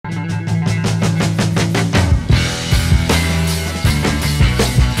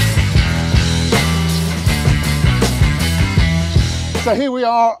So here we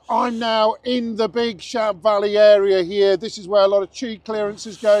are, I'm now in the big Shab Valley area here. This is where a lot of tree clearance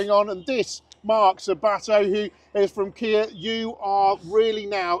is going on, and this, Mark Sabbato, who is from Kier, you are really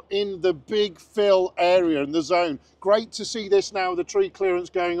now in the big fill area in the zone. Great to see this now, the tree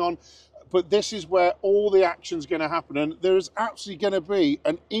clearance going on, but this is where all the action's going to happen, and there is actually going to be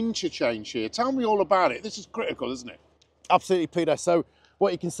an interchange here. Tell me all about it. This is critical, isn't it? Absolutely, Peter. So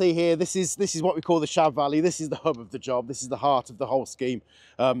what you can see here, this is what we call the Shab Valley. This is the hub of the job. This is the heart of the whole scheme.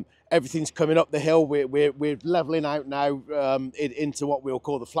 Everything's coming up the hill. We're levelling out now into what we'll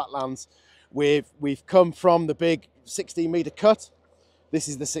call the flatlands. We've come from the big 16-metre cut. This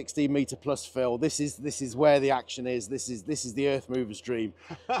is the 16-metre plus fill. This is where the action is. This is the Earthmovers Dream.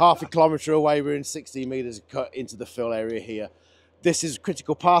 Half a kilometre away, we're in 16 metres cut into the fill area here. This is a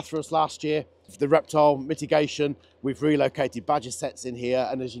critical path for us last year. For the reptile mitigation, we've relocated badger sets in here,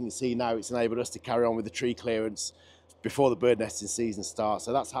 and as you can see now, it's enabled us to carry on with the tree clearance before the bird nesting season starts.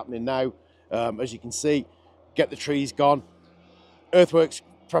 So that's happening now. As you can see, get the trees gone. Earthworks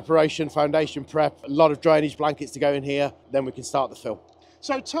preparation, foundation prep, a lot of drainage blankets to go in here, then we can start the fill.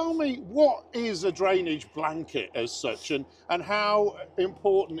 So tell me, what is a drainage blanket as such, and how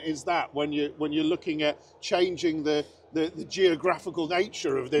important is that when you're looking at changing the geographical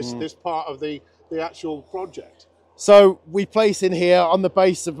nature of this part of the actual project? So we place in here on the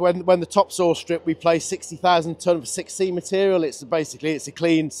base of when the topsoil strip, we place 60,000 tonne of 6C material. It's a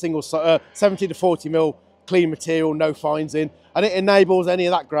clean single 70 to 40 mil clean material, no fines in, and it enables any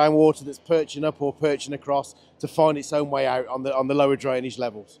of that groundwater that's perching up or perching across to find its own way out on the lower drainage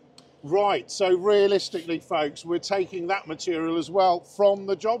levels. Right, so realistically, folks, we're taking that material as well from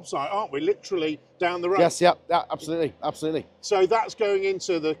the job site, aren't we? Literally down the road. Yes, yeah, absolutely, absolutely. So that's going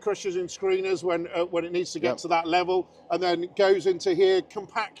into the crushers and screeners when it needs to get to that level, and then it goes into here,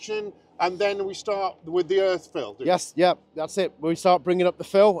 compaction, and then we start with the earth fill. Yes, yeah, that's it. We start bringing up the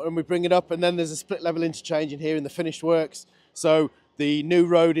fill, and we bring it up, and then there's a split level interchange in here in the finished works. So the new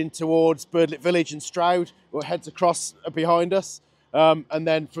road in towards Birdlit Village and Stroud heads across behind us. And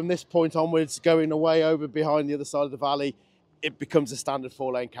then from this point onwards, going away over behind the other side of the valley, it becomes a standard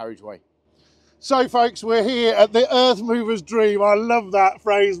 4-lane carriageway. So folks, we're here at the Earthmovers Dream. I love that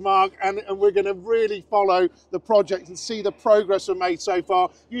phrase, Mark, and we're going to really follow the project and see the progress we've made so far,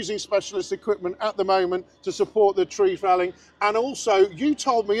 using specialist equipment at the moment to support the tree felling. And also, you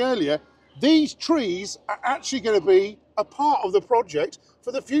told me earlier, these trees are actually going to be a part of the project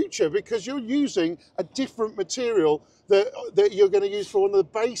for the future, because you're using a different material that you're going to use for one of the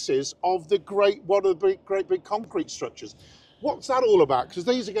bases of one of the great big concrete structures. What's that all about? Because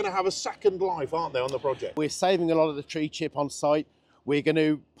these are going to have a second life, aren't they, on the project? We're saving a lot of the tree chip on site. We're going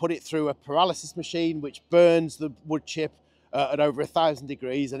to put it through a pyrolysis machine which burns the wood chip at over 1,000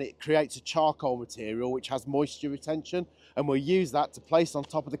 degrees, and it creates a charcoal material which has moisture retention, and we'll use that to place on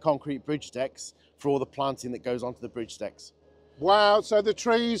top of the concrete bridge decks for all the planting that goes onto the bridge decks. Wow, so the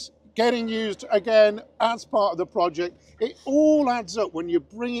trees getting used again as part of the project. It all adds up when you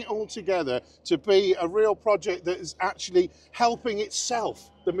bring it all together to be a real project that is actually helping itself,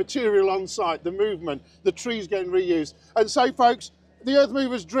 the material on site, the movement, the trees getting reused. And so folks, the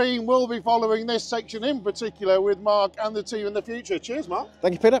Earthmovers Dream will be following this section in particular with Mark and the team in the future. Cheers, Mark.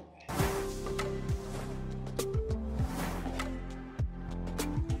 Thank you, Peter.